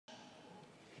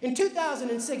In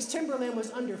 2006, Timberland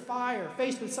was under fire,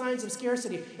 faced with signs of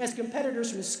scarcity, as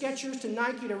competitors from Skechers to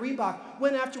Nike to Reebok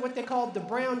went after what they called the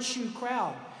brown shoe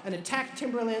crowd and attacked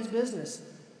Timberland's business.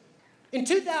 In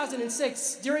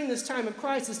 2006, during this time of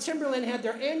crisis, Timberland had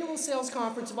their annual sales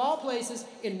conference of all places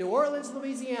in New Orleans,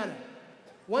 Louisiana,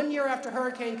 1 year after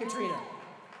Hurricane Katrina.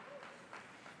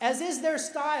 As is their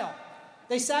style,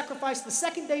 they sacrificed the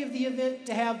second day of the event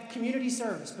to have community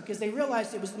service because they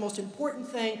realized it was the most important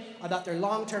thing about their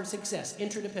long-term success,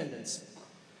 interdependence.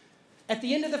 At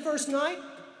the end of the first night,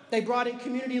 they brought in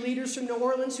community leaders from New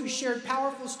Orleans who shared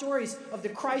powerful stories of the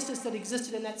crisis that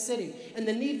existed in that city and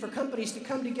the need for companies to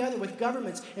come together with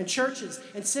governments and churches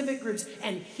and civic groups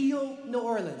and heal New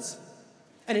Orleans.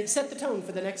 And it set the tone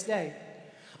for the next day.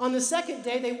 On the second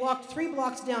day, they walked 3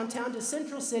 blocks downtown to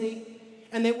Central City,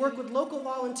 and they worked with local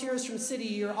volunteers from City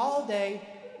Year all day,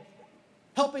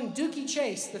 helping Dookie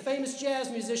Chase, the famous jazz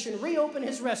musician, reopen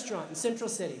his restaurant in Central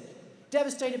City,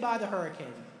 devastated by the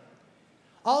hurricane.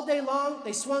 All day long,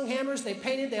 they swung hammers, they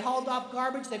painted, they hauled off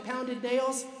garbage, they pounded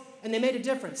nails, and they made a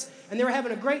difference. And they were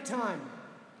having a great time.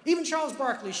 Even Charles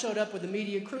Barkley showed up with the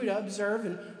media crew to observe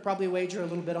and probably wager a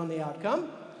little bit on the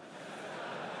outcome.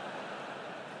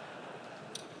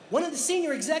 One of the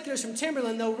senior executives from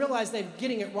Timberland, though, realized they were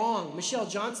getting it wrong. Michelle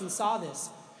Johnson saw this.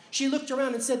 She looked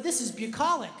around and said, "This is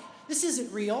bucolic. This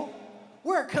isn't real.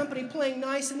 We're a company playing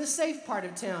nice in the safe part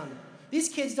of town. These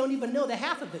kids don't even know the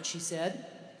half of it," she said.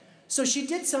 So she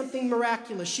did something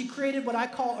miraculous. She created what I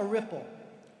call a ripple.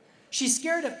 She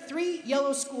scared up 3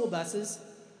 yellow school buses,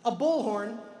 a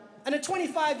bullhorn, and a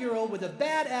 25-year-old with a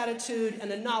bad attitude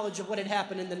and a knowledge of what had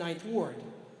happened in the 9th Ward.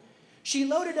 She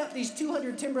loaded up these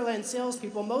 200 Timberland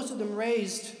salespeople, most of them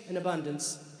raised in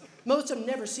abundance. Most of them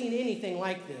never seen anything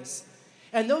like this.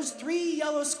 And those 3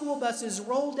 yellow school buses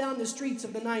rolled down the streets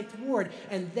of the 9th Ward,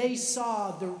 and they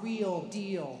saw the real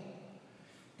deal.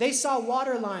 They saw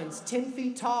water lines 10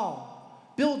 feet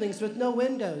tall, buildings with no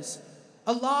windows,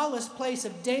 a lawless place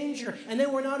of danger, and they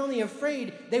were not only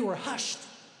afraid, they were hushed.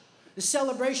 The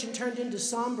celebration turned into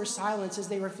somber silence as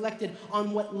they reflected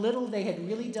on what little they had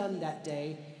really done that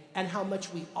day and how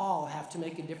much we all have to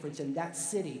make a difference in that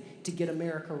city to get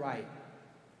America right.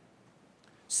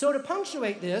 So to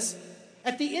punctuate this,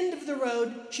 at the end of the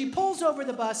road, she pulls over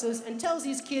the buses and tells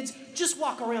these kids, "Just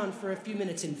walk around for a few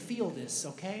minutes and feel this,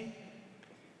 okay?"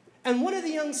 And one of the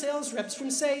young sales reps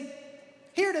from, say,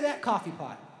 here to that coffee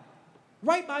pot,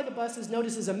 right by the buses,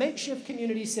 notices a makeshift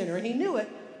community center, and he knew it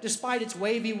despite its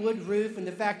wavy wood roof and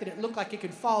the fact that it looked like it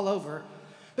could fall over,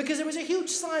 because there was a huge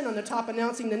sign on the top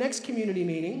announcing the next community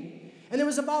meeting, and there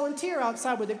was a volunteer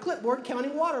outside with a clipboard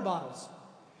counting water bottles.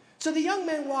 So the young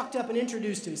man walked up and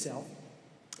introduced himself,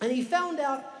 and he found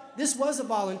out this was a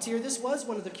volunteer, this was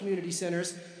one of the community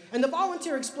centers, and the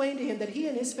volunteer explained to him that he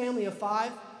and his family of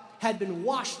 5 had been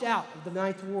washed out of the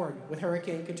 9th Ward with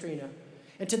Hurricane Katrina.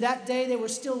 And to that day, they were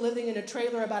still living in a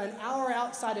trailer about an hour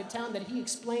outside of town that he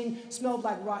explained smelled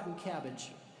like rotten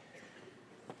cabbage.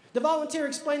 The volunteer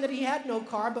explained that he had no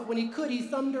car, but when he could, he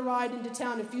thumbed a ride into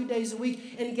town a few days a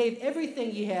week and gave everything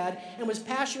he had and was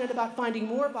passionate about finding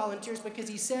more volunteers because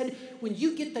he said, when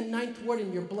you get the 9th Ward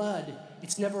in your blood,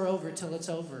 it's never over till it's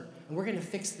over. And we're going to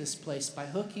fix this place by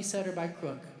hook, he said, or by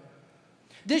crook.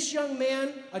 This young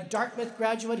man, a Dartmouth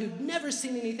graduate who'd never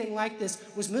seen anything like this,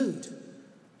 was moved,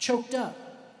 choked up.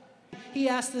 He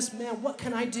asked this man, "What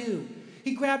can I do?"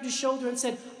 He grabbed his shoulder and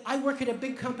said, "I work at a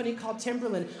big company called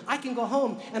Timberland. I can go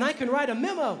home and I can write a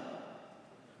memo.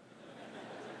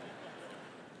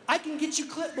 I can get you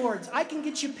clipboards. I can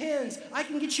get you pens. I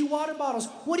can get you water bottles.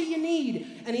 What do you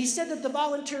need?" And he said that the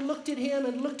volunteer looked at him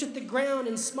and looked at the ground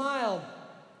and smiled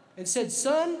and said,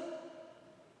 "Son,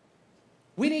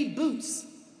 we need boots.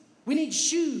 We need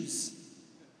shoes."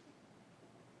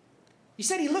 He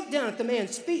said he looked down at the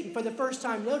man's feet and for the first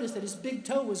time noticed that his big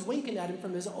toe was winking at him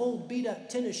from his old beat-up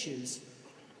tennis shoes.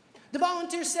 The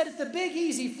volunteer said that the Big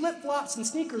Easy flip-flops and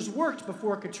sneakers worked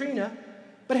before Katrina,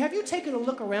 but have you taken a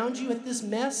look around you at this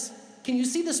mess? Can you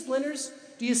see the splinters?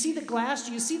 Do you see the glass?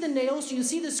 Do you see the nails? Do you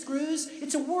see the screws?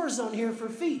 It's a war zone here for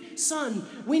feet. Son,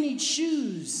 we need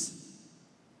shoes.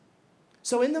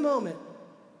 So in the moment,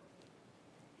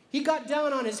 he got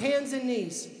down on his hands and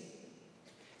knees,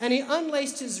 and he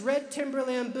unlaced his red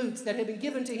Timberland boots that had been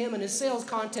given to him in his sales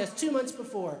contest 2 months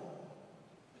before.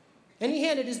 And he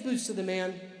handed his boots to the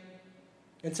man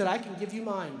and said, "I can give you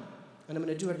mine, and I'm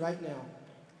going to do it right now."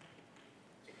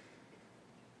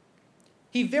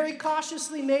 He very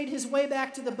cautiously made his way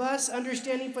back to the bus,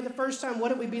 understanding for the first time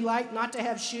what it would be like not to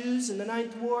have shoes in the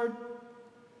 9th Ward.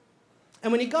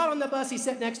 And when he got on the bus, he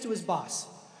sat next to his boss,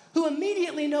 who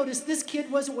immediately noticed this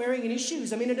kid wasn't wearing any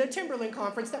shoes. I mean, at a Timberland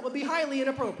conference, that would be highly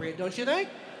inappropriate, don't you think?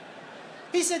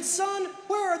 He said, son,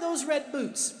 where are those red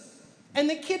boots? And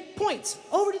the kid points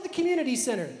over to the community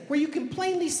center where you can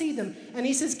plainly see them. And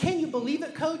he says, can you believe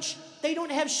it, coach? They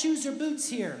don't have shoes or boots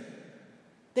here.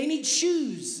 They need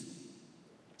shoes.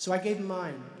 So I gave him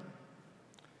mine.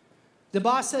 The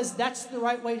boss says, that's the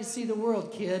right way to see the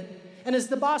world, kid. And as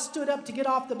the boss stood up to get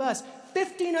off the bus,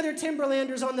 15 other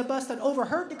Timberlanders on the bus that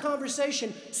overheard the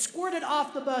conversation squirted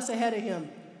off the bus ahead of him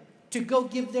to go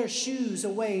give their shoes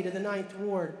away to the 9th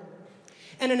Ward.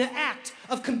 And in an act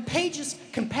of contagious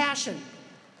compassion,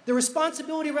 the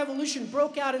responsibility revolution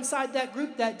broke out inside that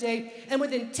group that day, and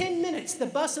within 10 minutes, the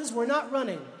buses were not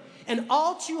running. And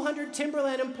all 200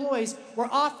 Timberland employees were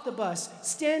off the bus,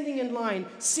 standing in line,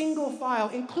 single file,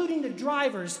 including the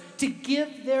drivers, to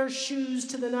give their shoes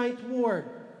to the 9th Ward.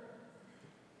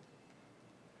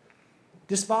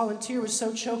 This volunteer was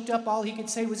so choked up, all he could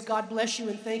say was, God bless you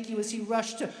and thank you, as he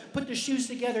rushed to put the shoes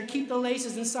together, keep the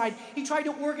laces inside. He tried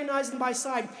to organize them by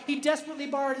side. He desperately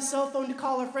borrowed a cell phone to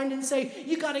call a friend and say,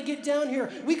 you got to get down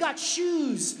here. We got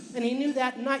shoes. And he knew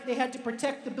that night they had to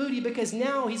protect the booty because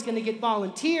now he's going to get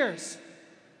volunteers.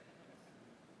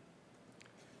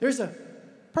 There's a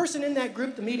person in that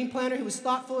group, the meeting planner, who was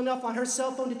thoughtful enough on her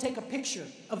cell phone to take a picture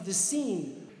of the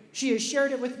scene. She has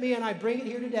shared it with me, and I bring it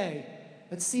here today.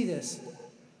 Let's see this.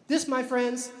 This, my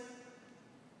friends,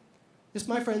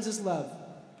 is love.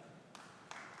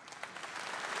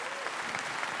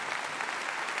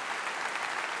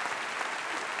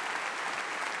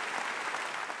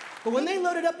 But when they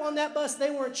loaded up on that bus, they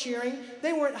weren't cheering,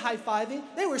 they weren't high-fiving,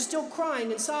 they were still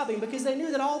crying and sobbing because they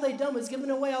knew that all they'd done was given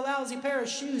away a lousy pair of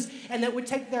shoes and that would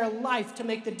take their life to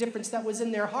make the difference that was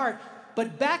in their heart.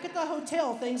 But back at the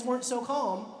hotel, things weren't so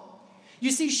calm. You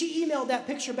see, she emailed that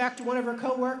picture back to one of her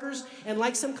coworkers, and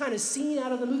like some kind of scene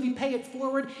out of the movie Pay It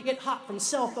Forward, it hopped from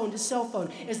cell phone to cell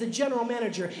phone as the general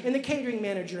manager and the catering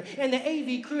manager and the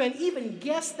AV crew and even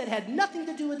guests that had nothing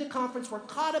to do with the conference were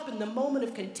caught up in the moment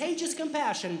of contagious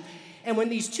compassion. And when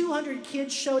these 200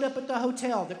 kids showed up at the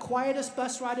hotel, the quietest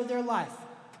bus ride of their life,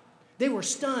 they were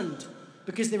stunned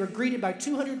because they were greeted by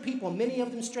 200 people, many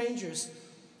of them strangers,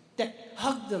 that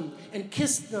hugged them and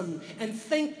kissed them and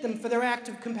thanked them for their act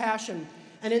of compassion.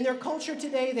 And in their culture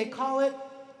today, they call it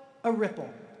a ripple.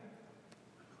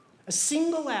 A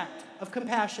single act of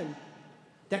compassion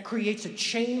that creates a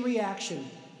chain reaction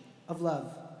of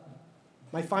love.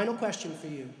 My final question for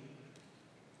you.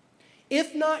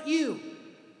 If not you,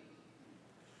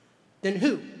 then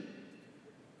who?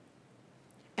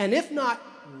 And if not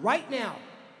right now,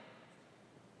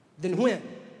 then when?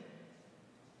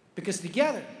 Because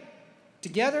together,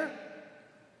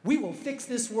 we will fix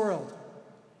this world.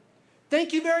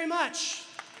 Thank you very much,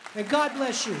 and God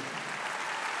bless you.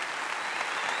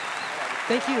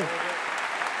 Thank you.